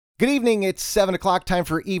Good evening. It's 7 o'clock, time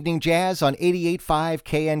for Evening Jazz on 88.5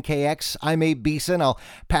 KNKX. I'm Abe Beeson. I'll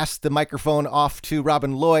pass the microphone off to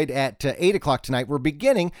Robin Lloyd at 8 o'clock tonight. We're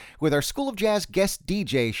beginning with our School of Jazz guest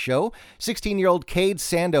DJ show. 16-year-old Cade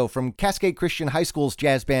Sando from Cascade Christian High School's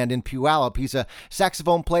jazz band in Puyallup. He's a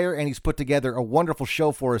saxophone player, and he's put together a wonderful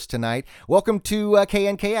show for us tonight. Welcome to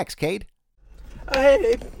KNKX, Cade.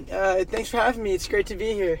 Hey, thanks for having me. It's great to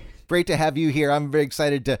be here. Great to have you here. I'm very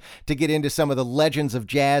excited to get into some of the legends of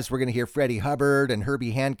jazz. We're going to hear Freddie Hubbard and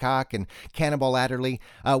Herbie Hancock and Cannonball Adderley.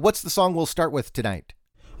 What's the song we'll start with tonight?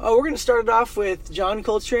 We're going to start it off with John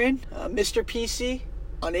Coltrane, Mr. PC,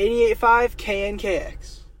 on 88.5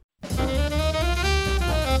 KNKX.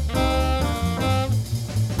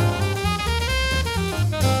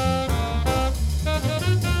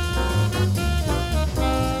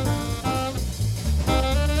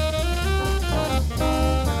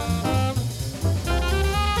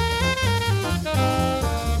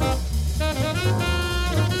 Thank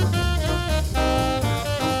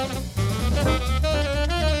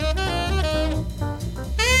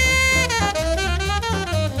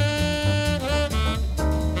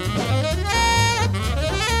you.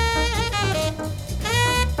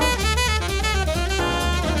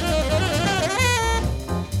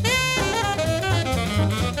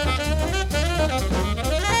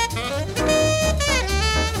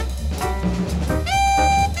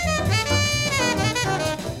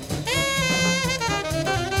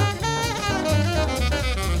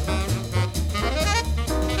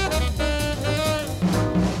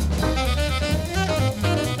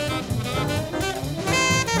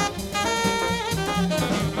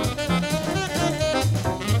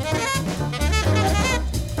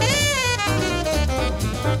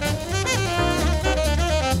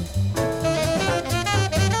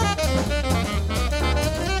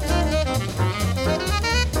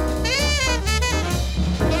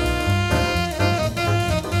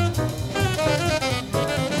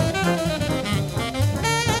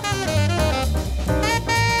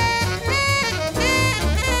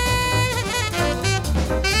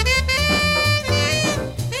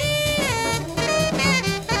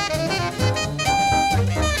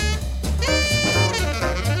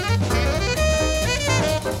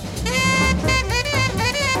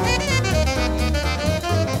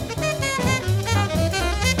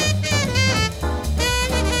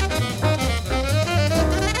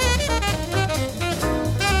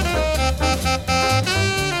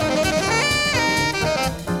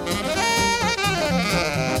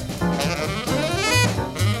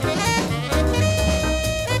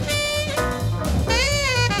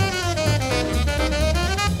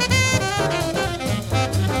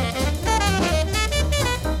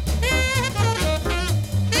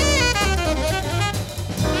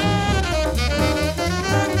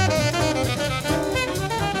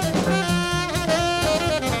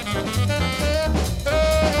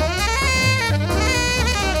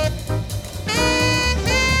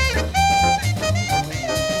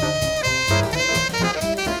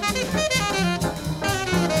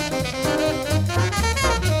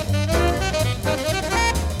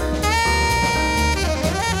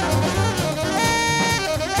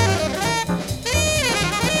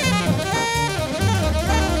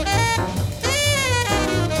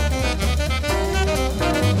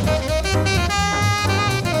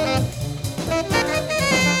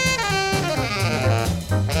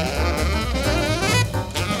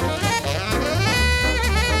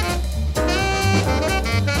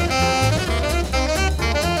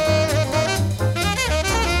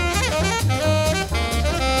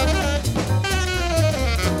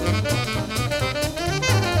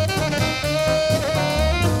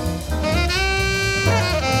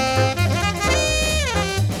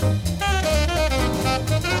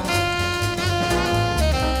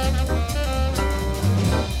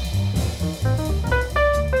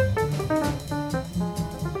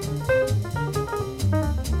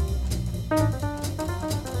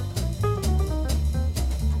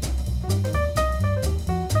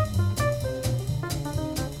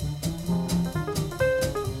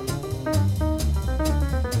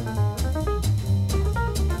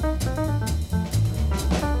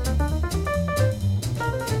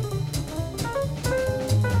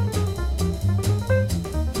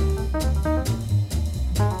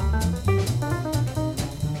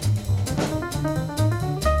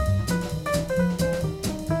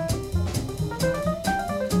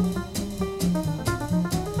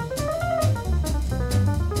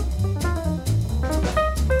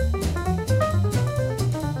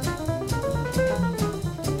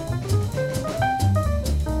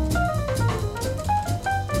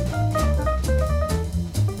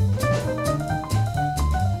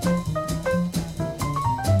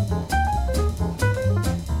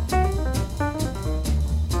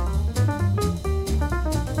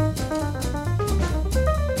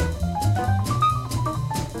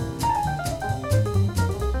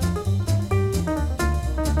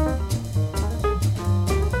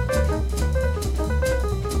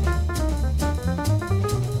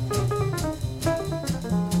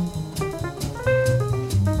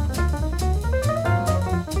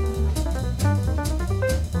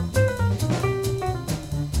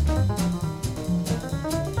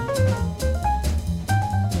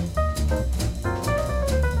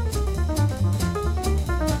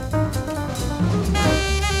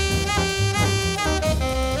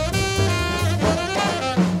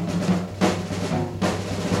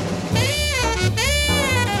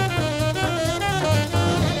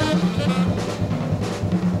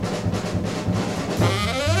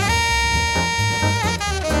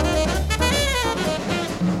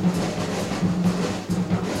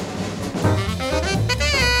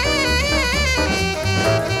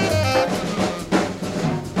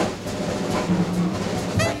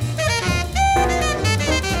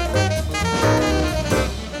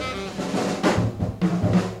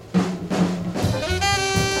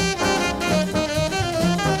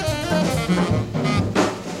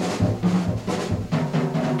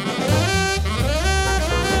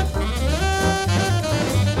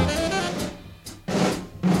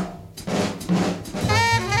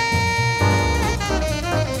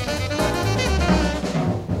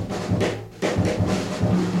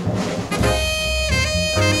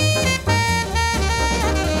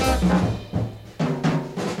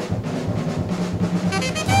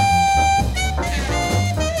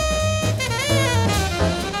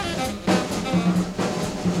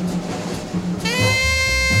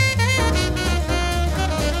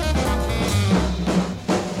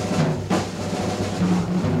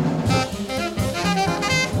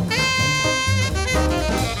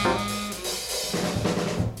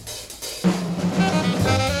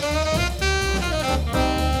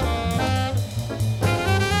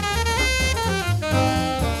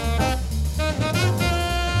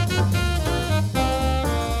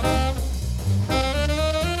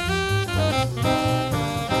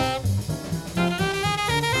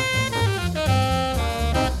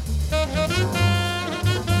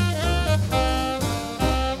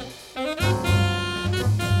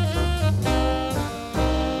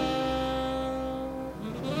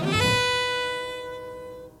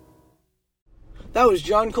 That was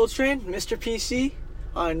John Coltrane, Mr. PC,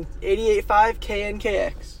 on 88.5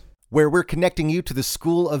 KNKX. Where we're connecting you to the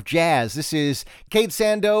School of Jazz. This is Cade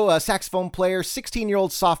Sando, a saxophone player,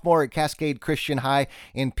 16-year-old sophomore at Cascade Christian High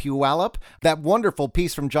in Puyallup. That wonderful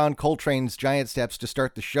piece from John Coltrane's Giant Steps to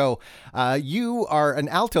start the show. You are an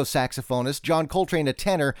alto saxophonist, John Coltrane a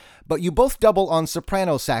tenor, but you both double on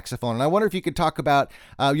soprano saxophone. And I wonder if you could talk about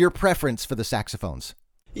your preference for the saxophones.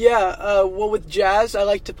 Yeah, well, with jazz, I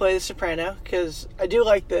like to play the soprano because I do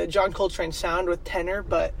like the John Coltrane sound with tenor,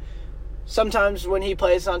 but sometimes when he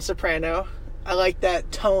plays on soprano, I like that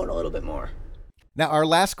tone a little bit more. Now, our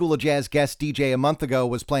last School of Jazz guest DJ a month ago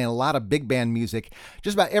was playing a lot of big band music.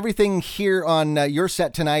 Just about everything here on your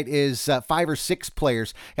set tonight is 5 or 6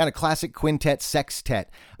 players, kind of classic quintet, sextet.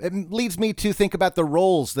 It leads me to think about the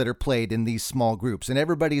roles that are played in these small groups, and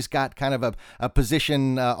everybody's got kind of a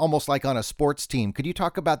position almost like on a sports team. Could you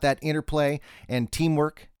talk about that interplay and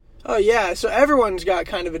teamwork? Oh, yeah, so everyone's got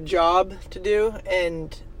kind of a job to do,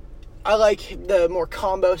 and I like the more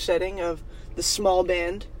combo setting of the small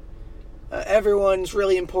band. Everyone's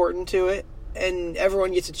really important to it, and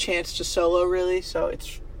everyone gets a chance to solo, really, so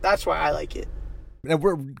that's why I like it. Now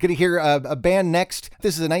we're going to hear a band next.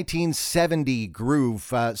 This is a 1970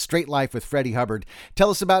 groove, Straight Life with Freddie Hubbard. Tell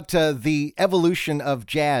us about the evolution of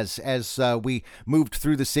jazz as we moved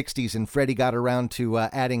through the 60s and Freddie got around to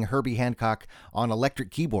adding Herbie Hancock on electric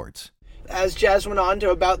keyboards. As jazz went on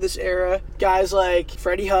to about this era, guys like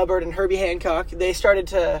Freddie Hubbard and Herbie Hancock, they started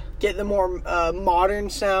to get the more modern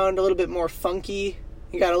sound, a little bit more funky.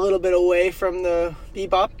 You got a little bit away from the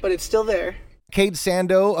bebop, but it's still there. Cade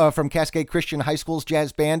Sando from Cascade Christian High School's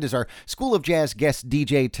jazz band is our School of Jazz guest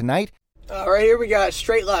DJ tonight. Right here we got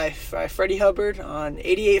Straight Life by Freddie Hubbard on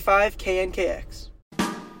 88.5 KNKX.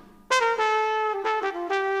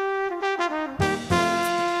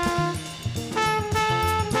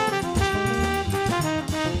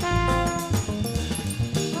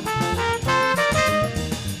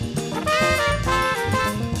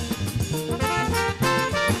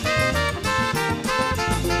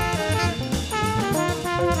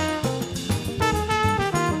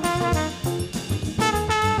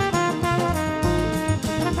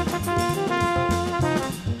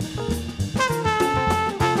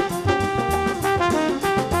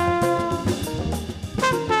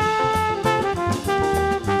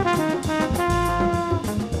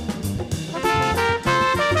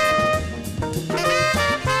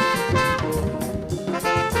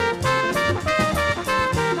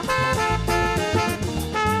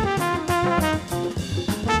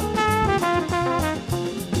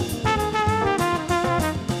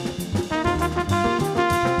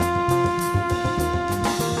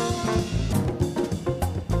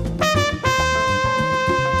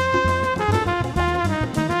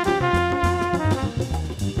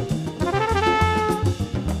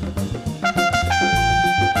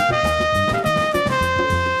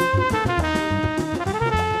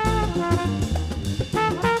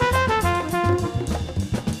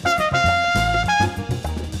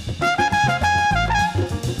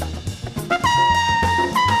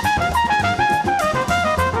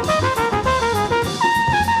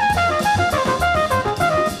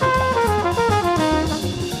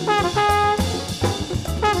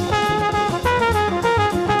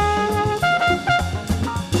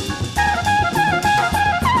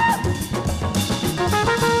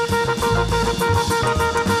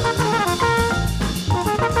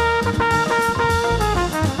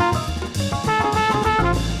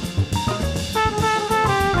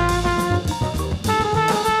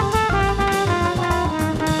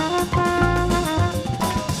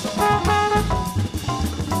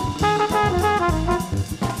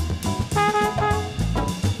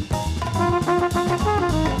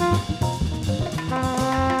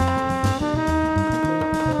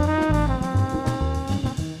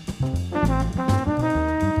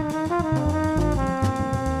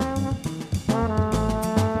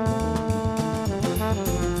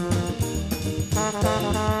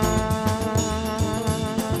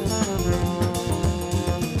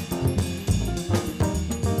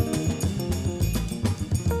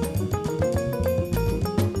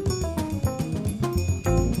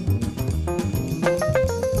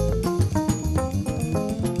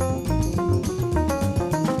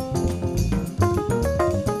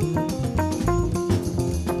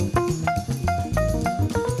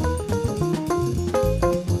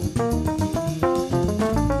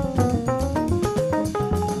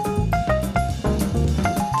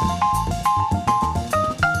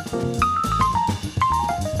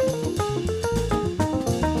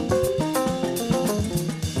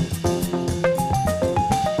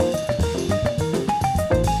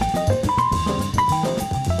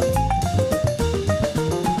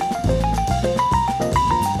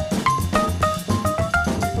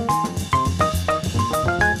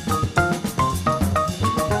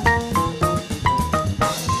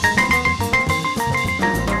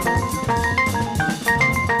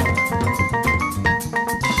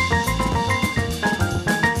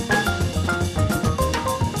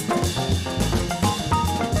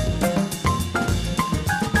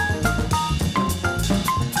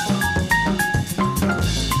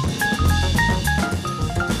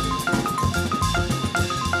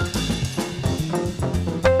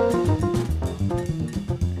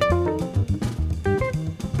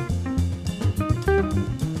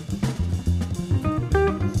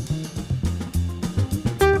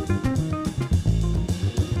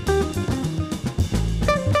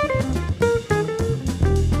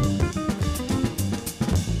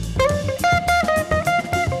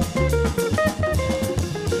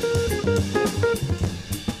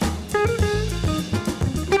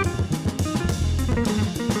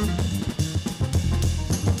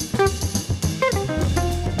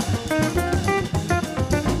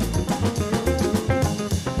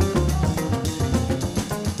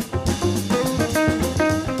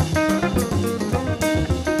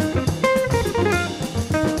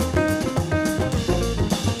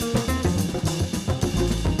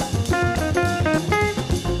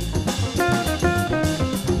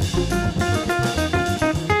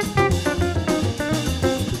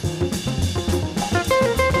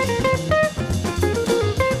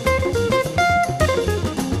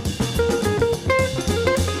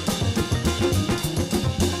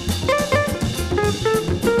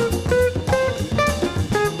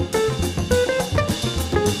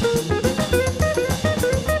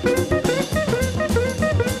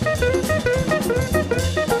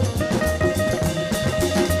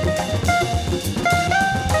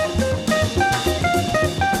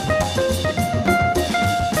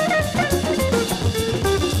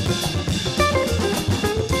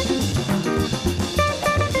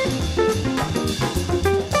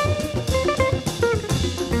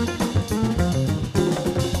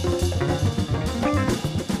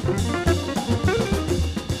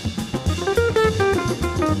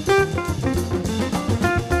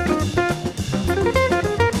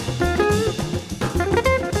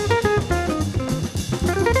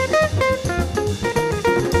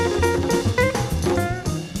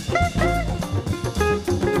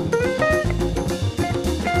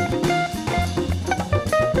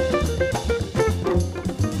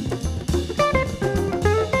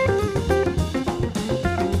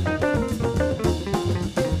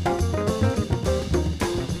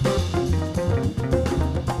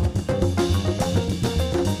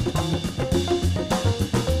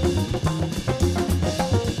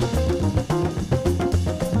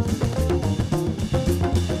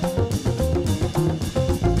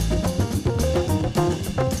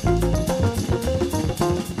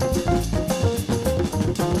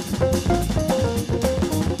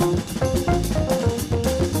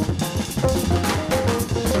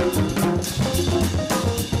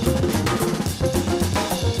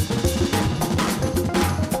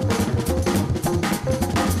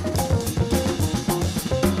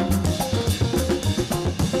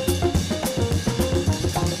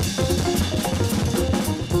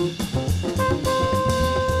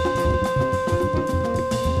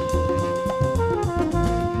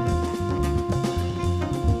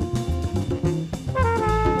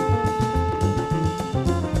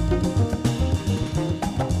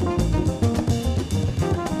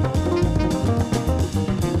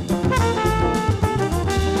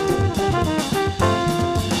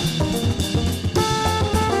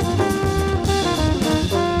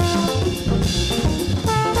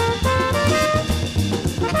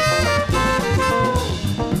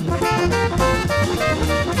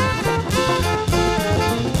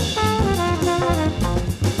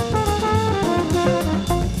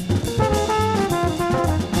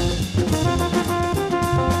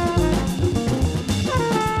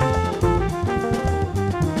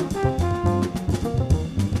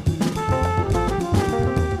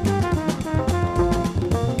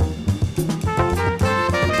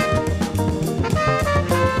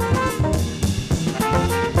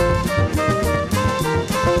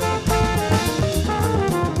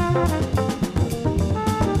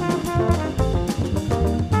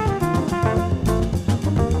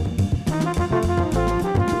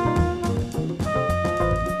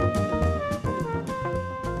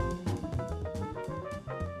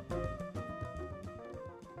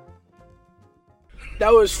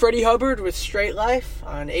 That was Freddie Hubbard with Straight Life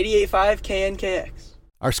on 88.5 KNKX.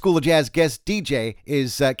 Our School of Jazz guest DJ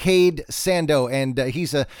is Cade Sando, and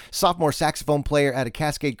he's a sophomore saxophone player at a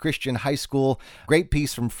Cascade Christian High School. Great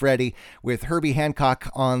piece from Freddie with Herbie Hancock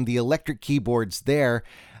on the electric keyboards there.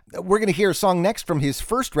 We're going to hear a song next from his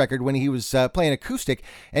first record when he was playing acoustic,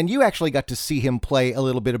 and you actually got to see him play a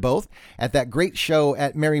little bit of both at that great show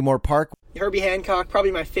at Merrymore Park. Herbie Hancock, probably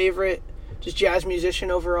my favorite just jazz musician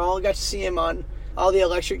overall. Got to see him on all the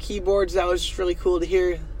electric keyboards. That was just really cool to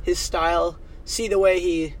hear his style. See the way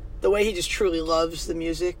he just truly loves the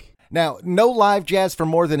music. Now, no live jazz for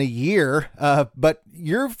more than a year, but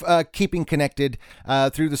you're keeping connected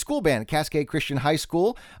through the school band at Cascade Christian High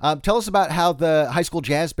School. Tell us about how the high school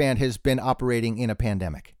jazz band has been operating in a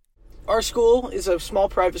pandemic. Our school is a small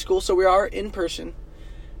private school, so we are in person.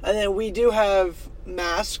 And then we do have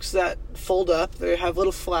masks that fold up. They have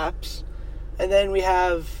little flaps. And then we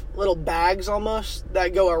have little bags almost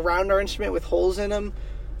that go around our instrument with holes in them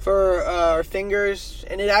for our fingers,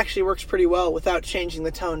 and it actually works pretty well without changing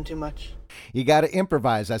the tone too much. You got to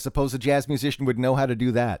improvise. I suppose a jazz musician would know how to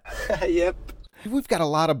do that. Yep. We've got a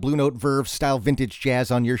lot of Blue Note Verve style vintage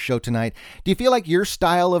jazz on your show tonight. Do you feel like your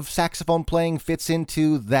style of saxophone playing fits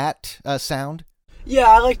into that sound? Yeah,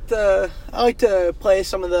 I like to play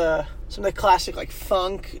some of the classic like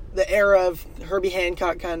funk, the era of Herbie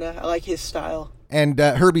Hancock kind of. I like his style. And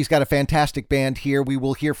Herbie's got a fantastic band here. We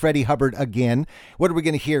will hear Freddie Hubbard again. What are we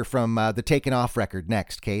going to hear from the Taken Off record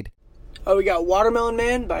next, Cade? Oh, we got Watermelon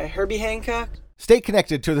Man by Herbie Hancock. Stay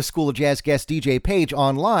connected to the School of Jazz guest DJ page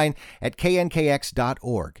online at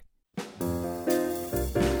knkx.org.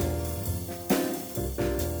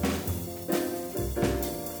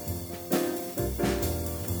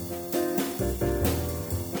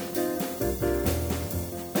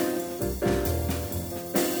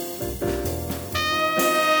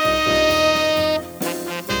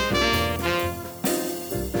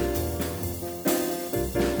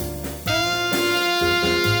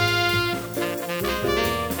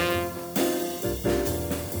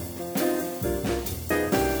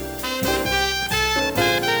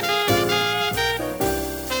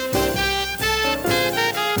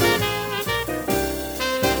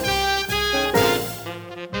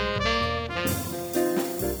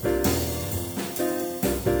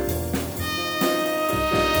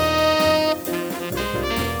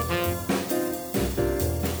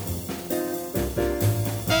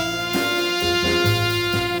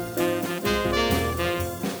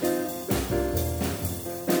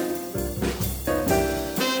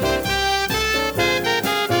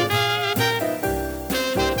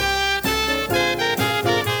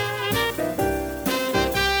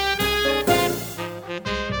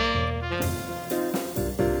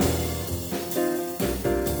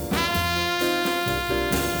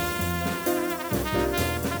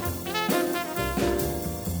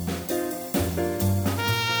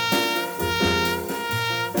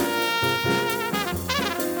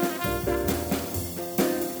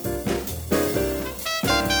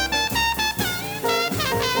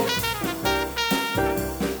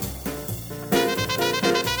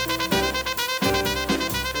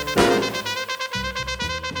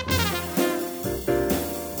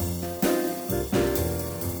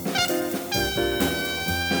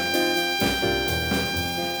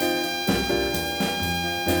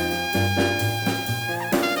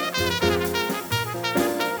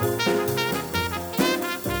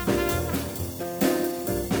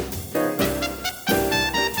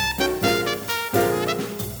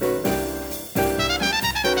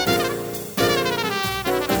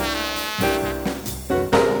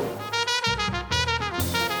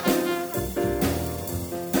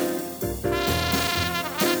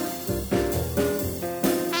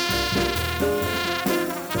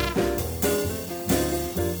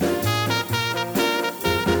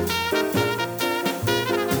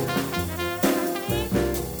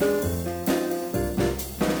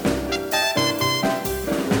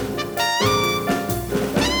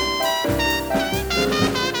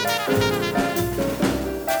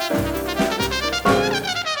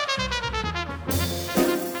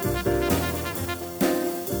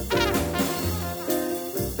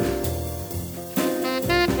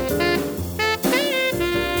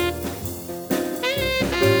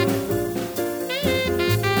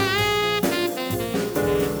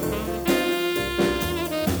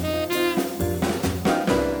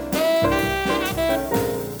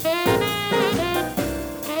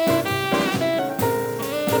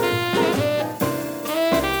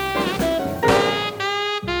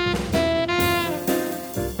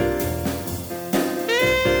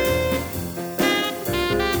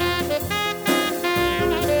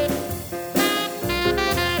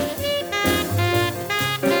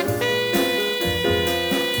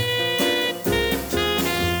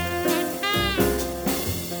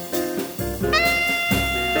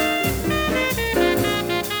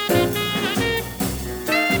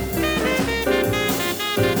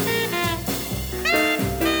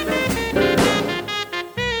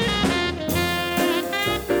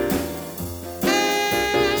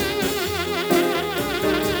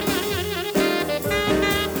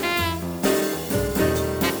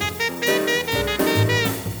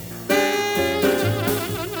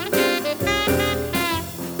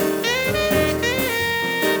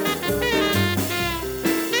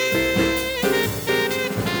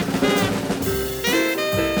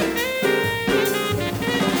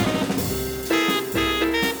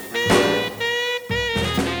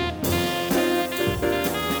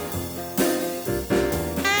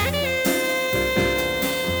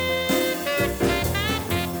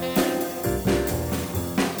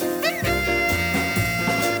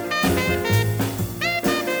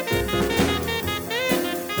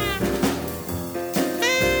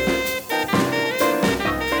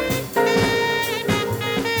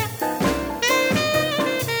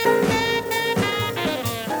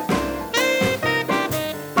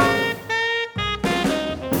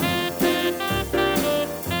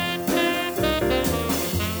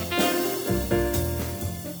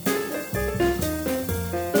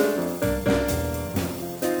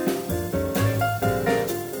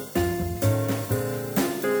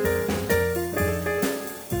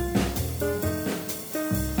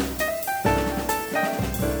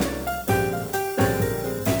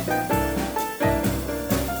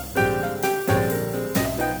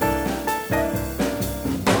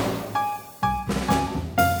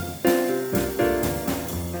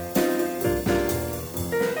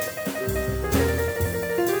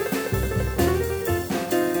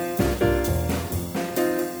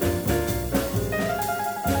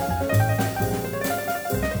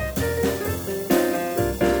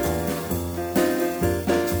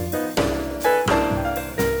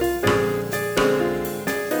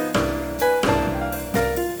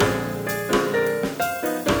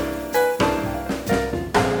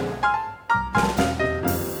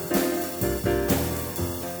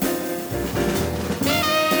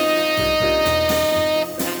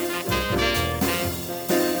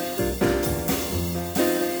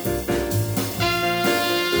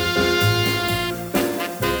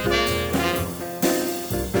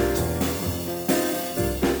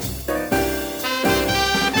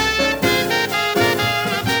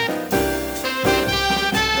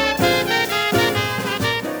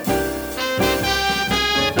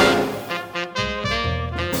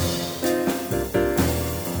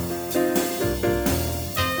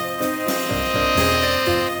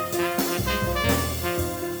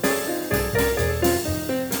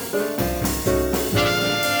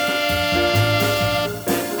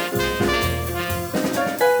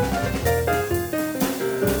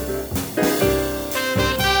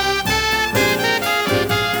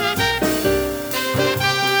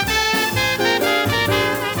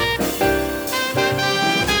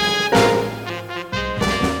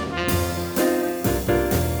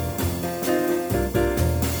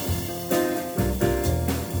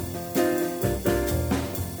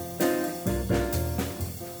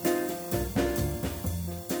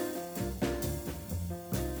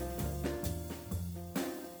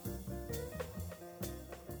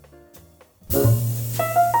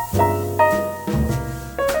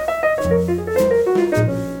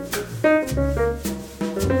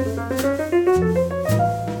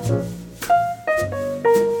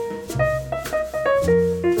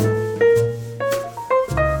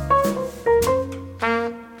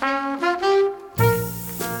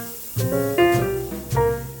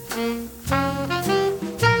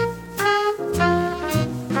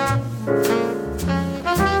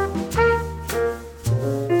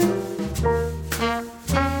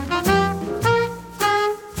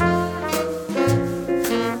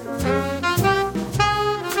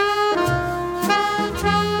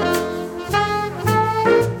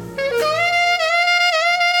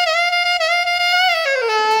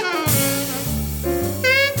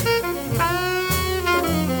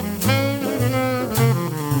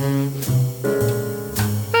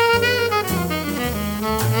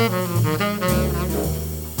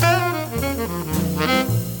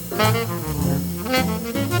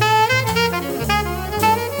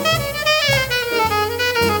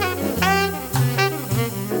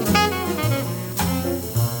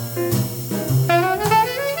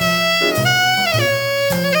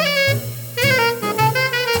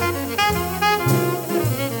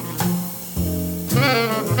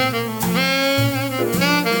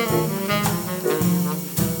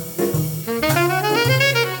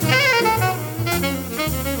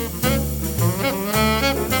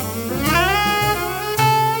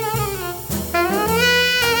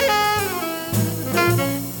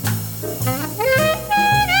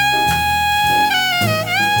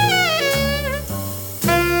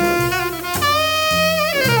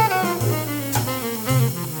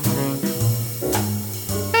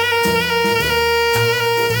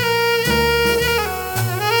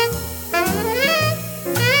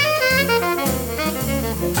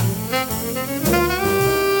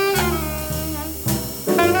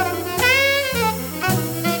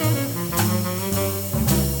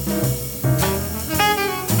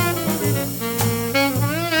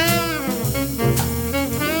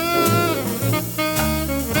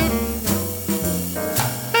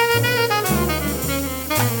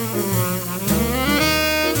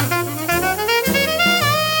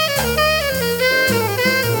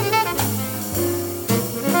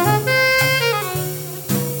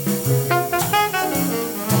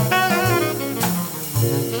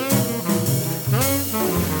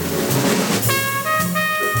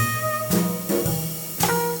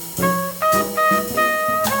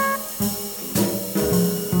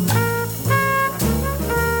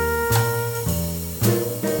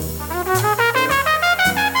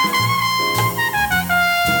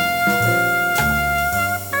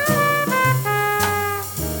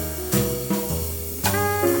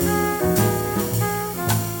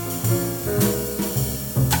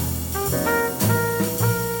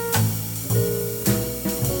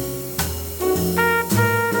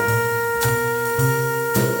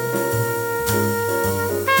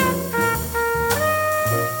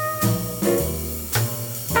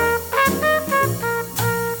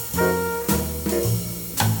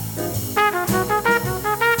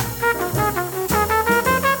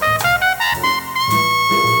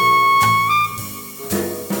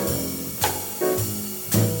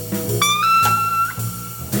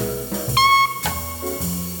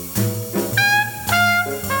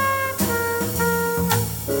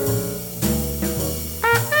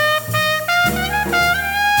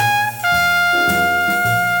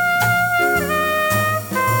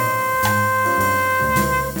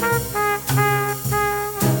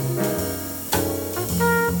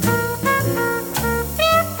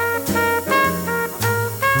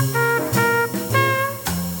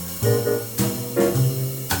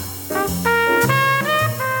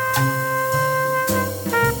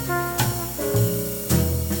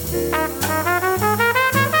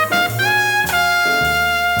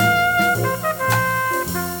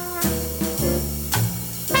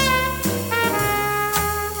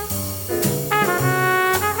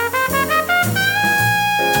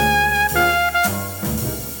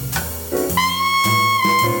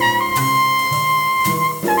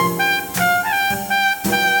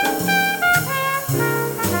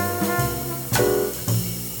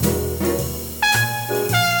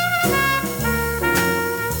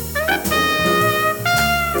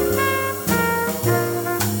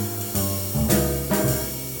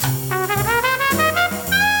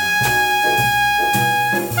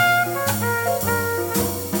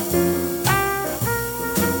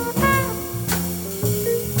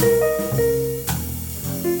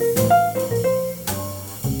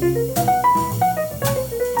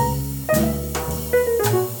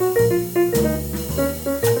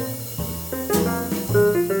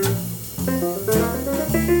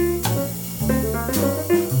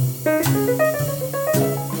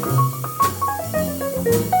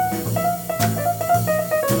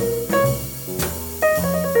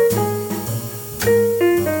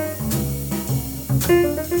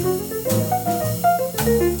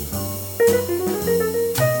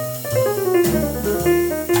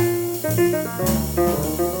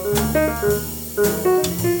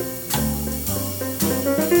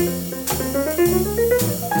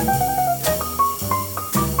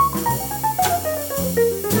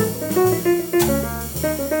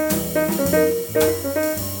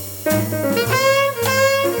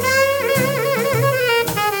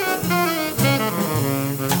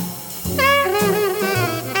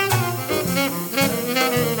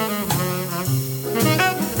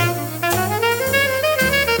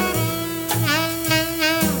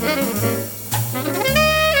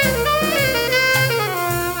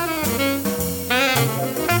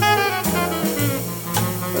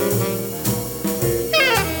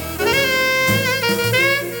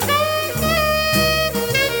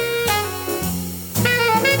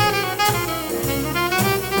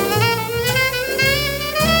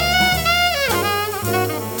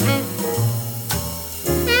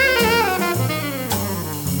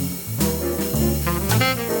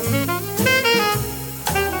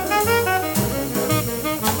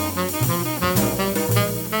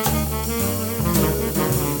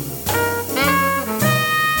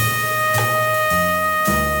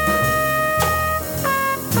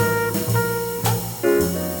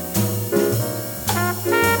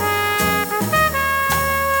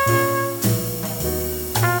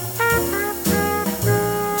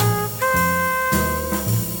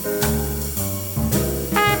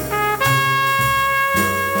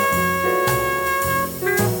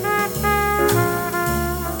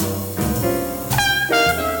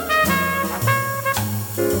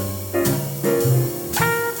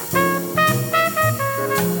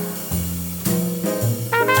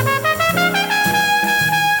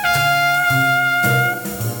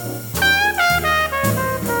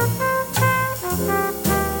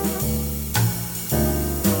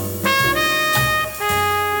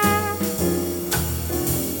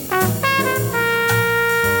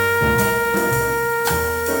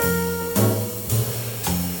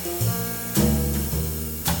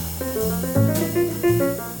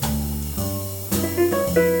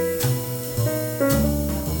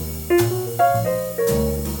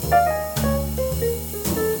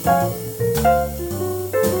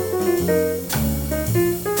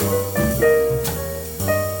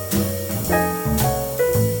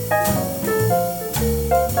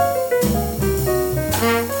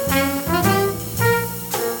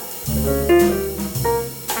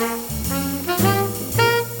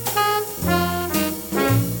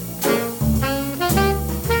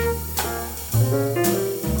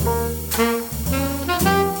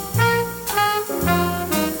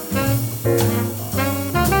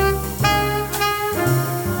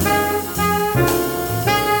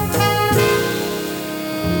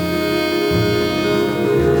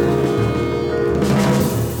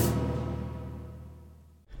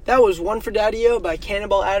 That was One for Daddy-O by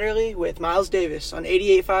Cannonball Adderley with Miles Davis on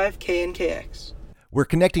 88.5 KNKX. We're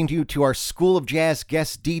connecting you to our School of Jazz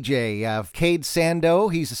guest DJ, Cade Sando.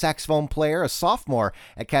 He's a saxophone player, a sophomore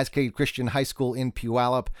at Cascade Christian High School in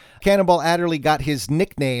Puyallup. Cannonball Adderley got his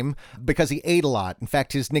nickname because he ate a lot. In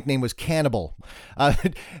fact, his nickname was Cannibal.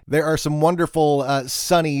 There are some wonderful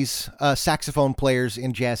Sonny's saxophone players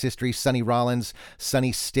in jazz history. Sonny Rollins,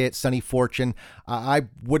 Sonny Stitt, Sonny Fortune. I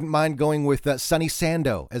wouldn't mind going with Sonny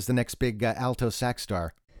Sando as the next big alto sax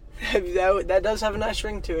star. That does have a nice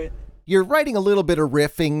ring to it. You're writing a little bit of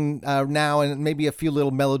riffing now and maybe a few little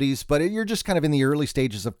melodies, but you're just kind of in the early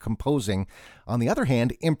stages of composing. On the other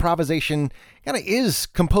hand, improvisation kind of is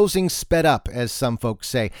composing sped up, as some folks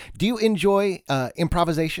say. Do you enjoy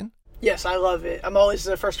improvisation? Yes, I love it. I'm always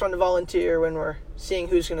the first one to volunteer when we're seeing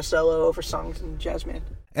who's going to solo over songs in Jazz Band.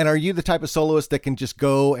 And are you the type of soloist that can just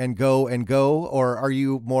go and go and go, or are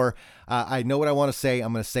you more, I know what I want to say,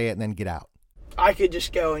 I'm going to say it and then get out? I could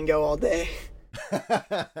just go and go all day.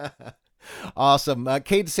 Awesome.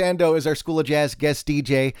 Cade Sando is our School of Jazz guest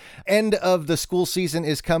DJ. End of the school season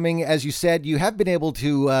is coming. As you said, you have been able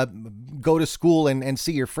to go to school and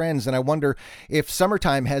see your friends. And I wonder if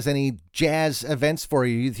summertime has any jazz events for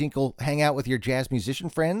you. You think you'll hang out with your jazz musician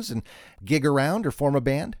friends and gig around or form a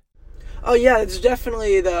band? Oh, yeah, it's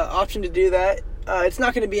definitely the option to do that. It's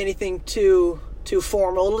not going to be anything too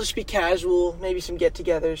formal. It'll just be casual, maybe some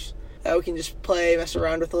get-togethers that we can just play, mess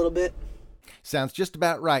around with a little bit. Sounds just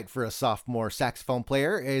about right for a sophomore saxophone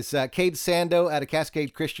player. Is Cade Sando out of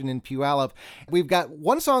Cascade Christian in Puyallup. We've got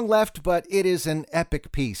one song left, but it is an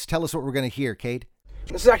epic piece. Tell us what we're going to hear, Cade.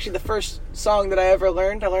 This is actually the first song that I ever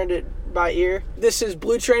learned. I learned it by ear. This is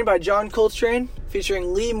Blue Train by John Coltrane,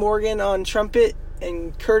 featuring Lee Morgan on trumpet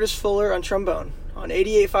and Curtis Fuller on trombone on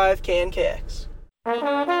 88.5 KNKX.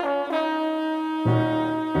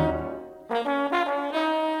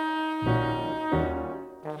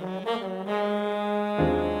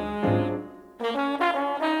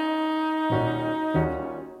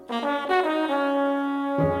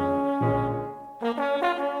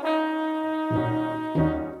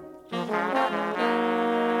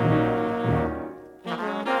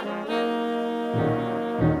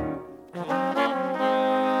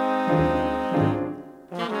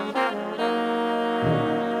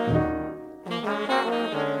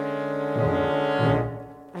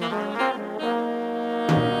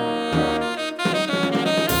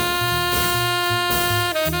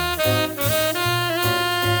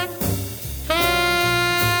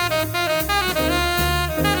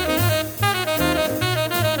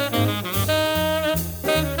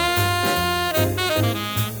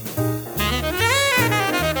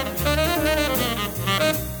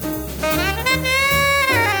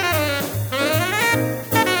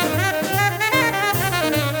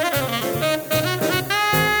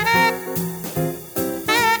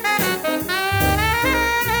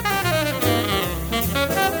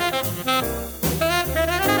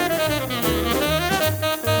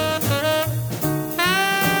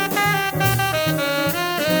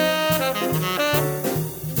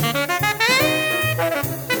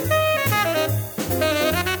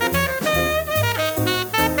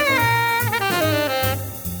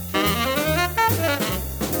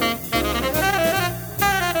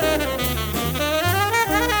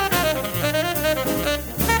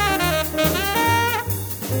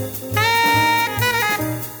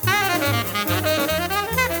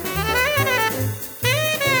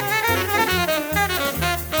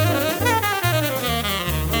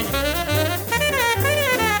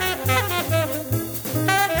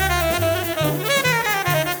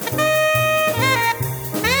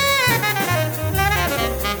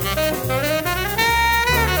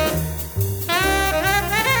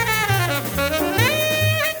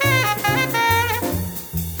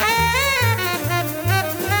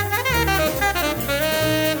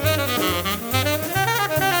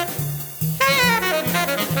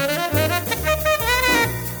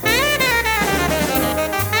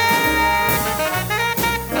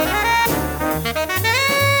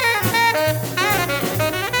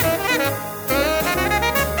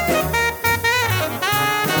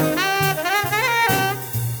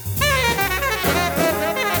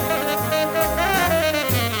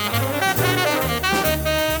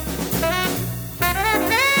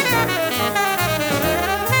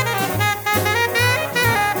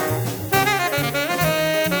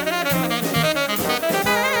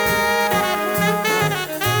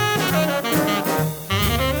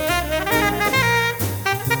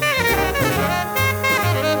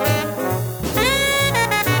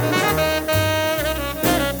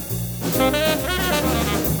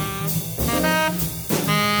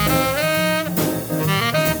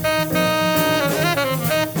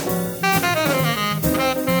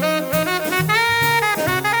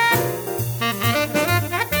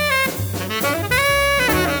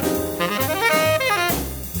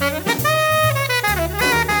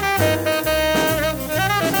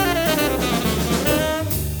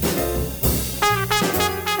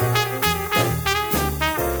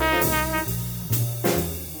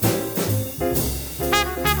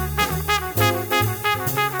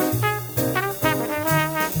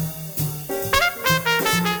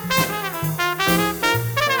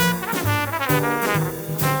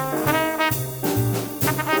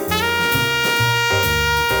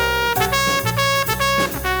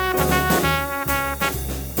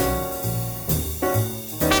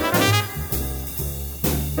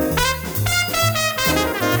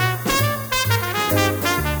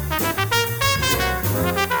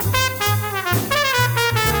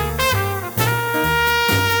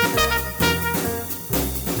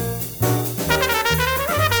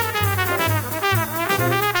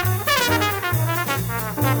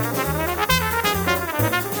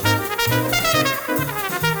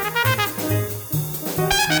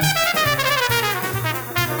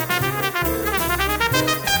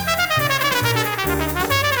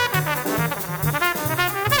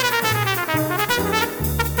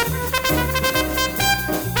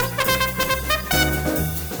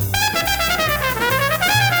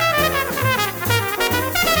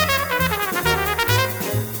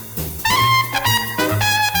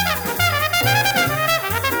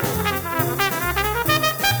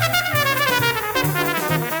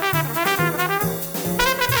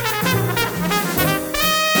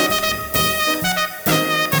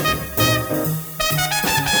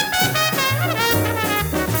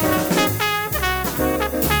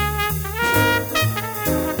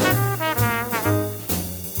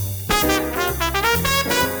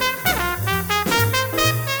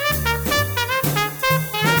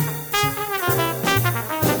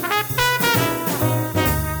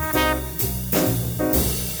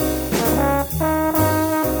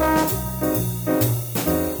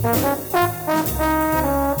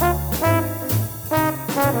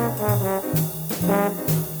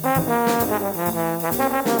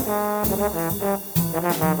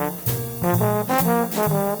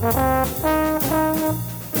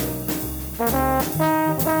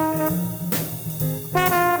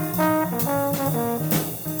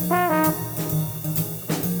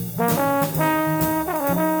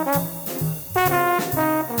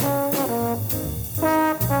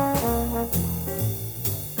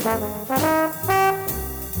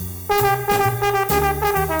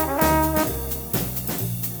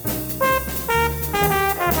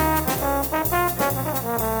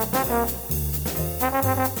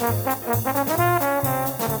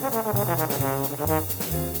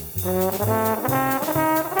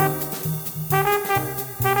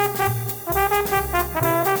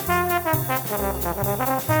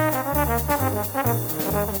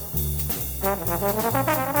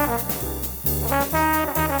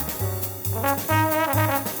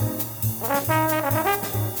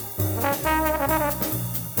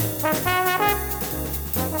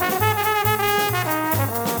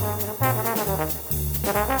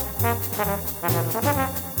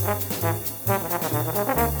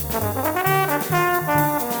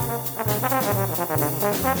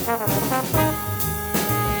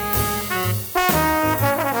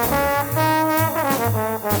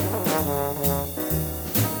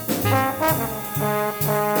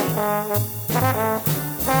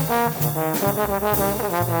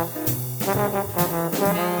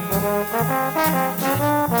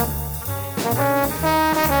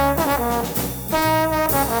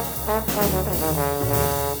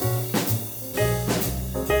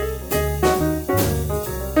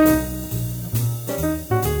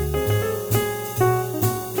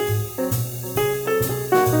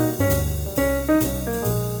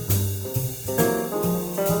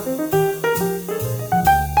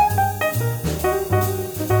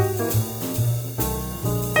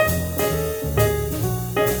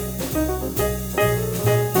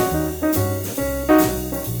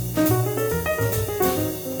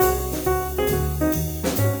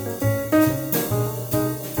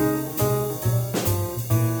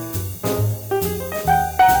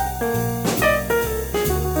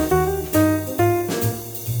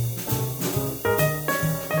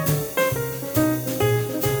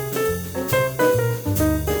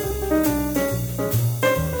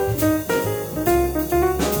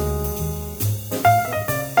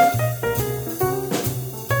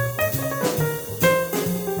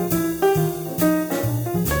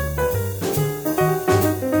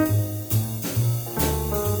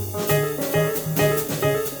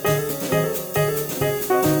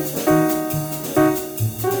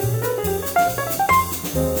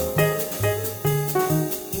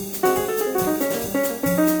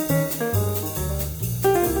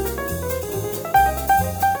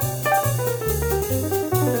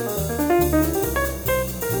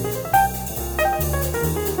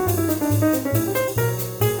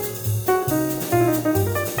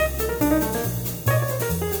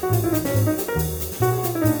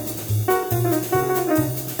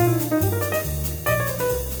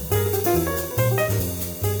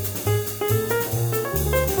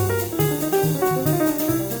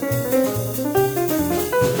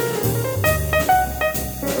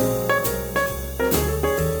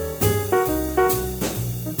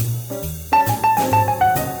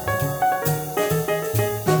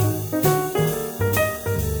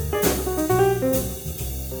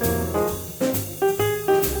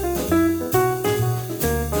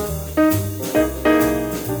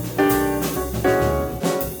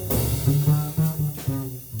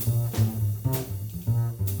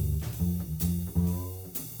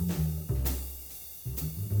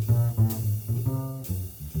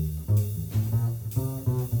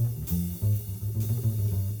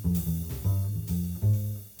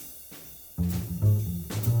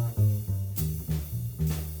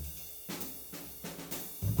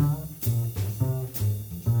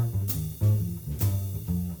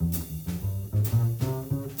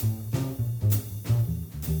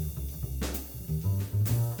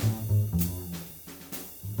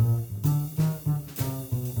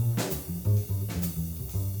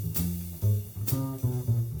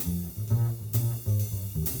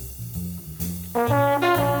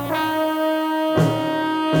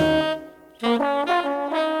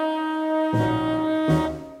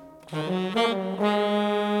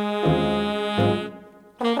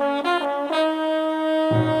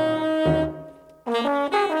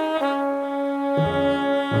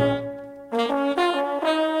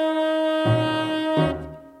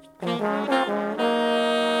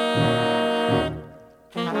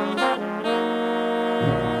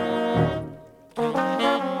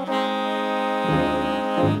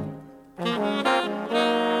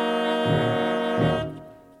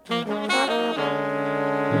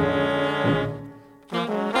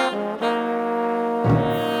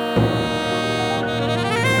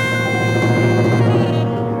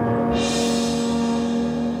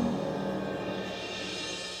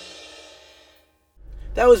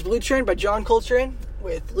 That was Blue Train by John Coltrane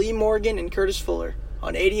with Lee Morgan and Curtis Fuller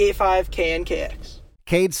on 88.5 KNKX.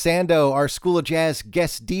 Cade Sando, our School of Jazz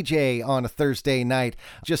guest DJ on a Thursday night.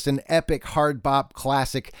 Just an epic hard bop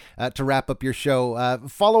classic to wrap up your show.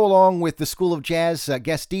 Follow along with the School of Jazz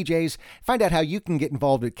guest DJs. Find out how you can get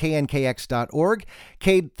involved at knkx.org.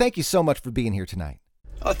 Cade, thank you so much for being here tonight.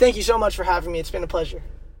 Oh, thank you so much for having me. It's been a pleasure.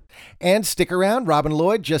 And stick around. Robin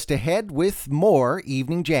Lloyd just ahead with more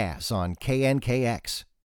Evening Jazz on KNKX.